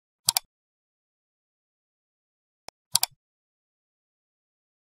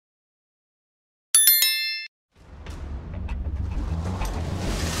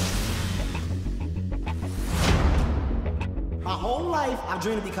My whole life, I've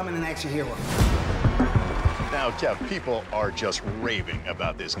dreamed of becoming an action hero. Now, Kev, people are just raving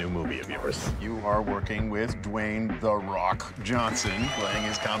about this new movie of yours. You are working with Dwayne "The Rock" Johnson, playing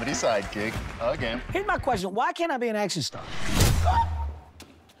his comedy sidekick again. Here's my question. Why can't I be an action star?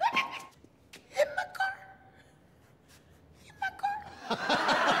 No,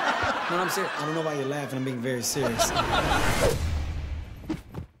 I'm serious. I don't know why you're laughing. I'm being very serious.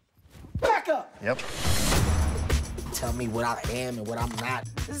 Back up! Yep. Tell me what I am and what I'm not.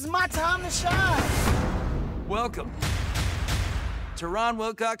 This is my time to shine. Welcome to Ron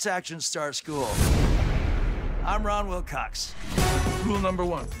Wilcox Action Star School. I'm Ron Wilcox. Rule number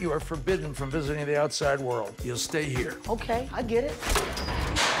 1, you are forbidden from visiting the outside world. You'll stay here. Okay, I get it.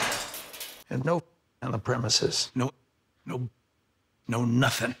 And no on the premises. No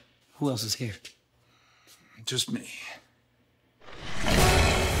nothing. Who else is here? Just me.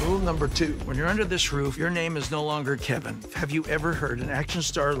 Rule number 2, when you're under this roof, your name is no longer Kevin. Have you ever heard an action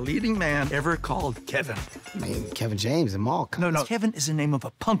star leading man ever called Kevin? I mean, Kevin James and Maul. No. Kevin is the name of a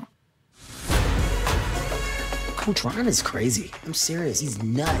punk. Coach Ron is crazy. I'm serious. He's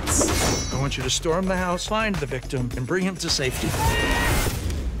nuts. I want you to storm the house, find the victim, and bring him to safety.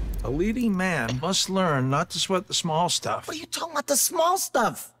 A leading man must learn not to sweat the small stuff. What are you talking about, the small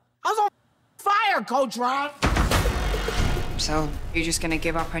stuff? I was on fire, Coach Ron. So, you're just gonna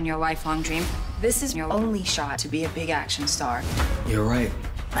give up on your lifelong dream? This is your only shot to be a big action star. You're right.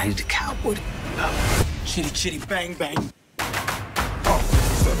 I need a cowboy. Chitty, chitty, bang, bang.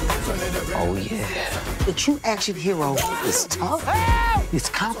 Oh, yeah. The true action hero is tough, is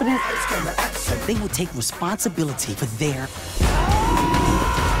confident, they will take responsibility for their...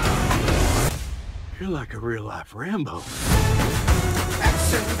 You're like a real-life Rambo.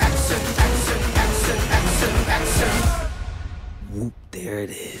 Action, action, action, action, action, action. Whoop, there it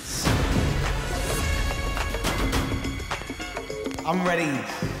is. I'm ready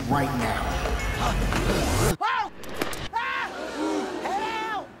right now.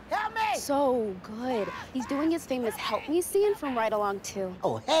 So good. He's doing his famous help me scene from Ride Along 2.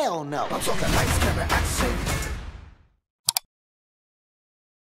 Oh, hell no. I'm talking lights, camera, action.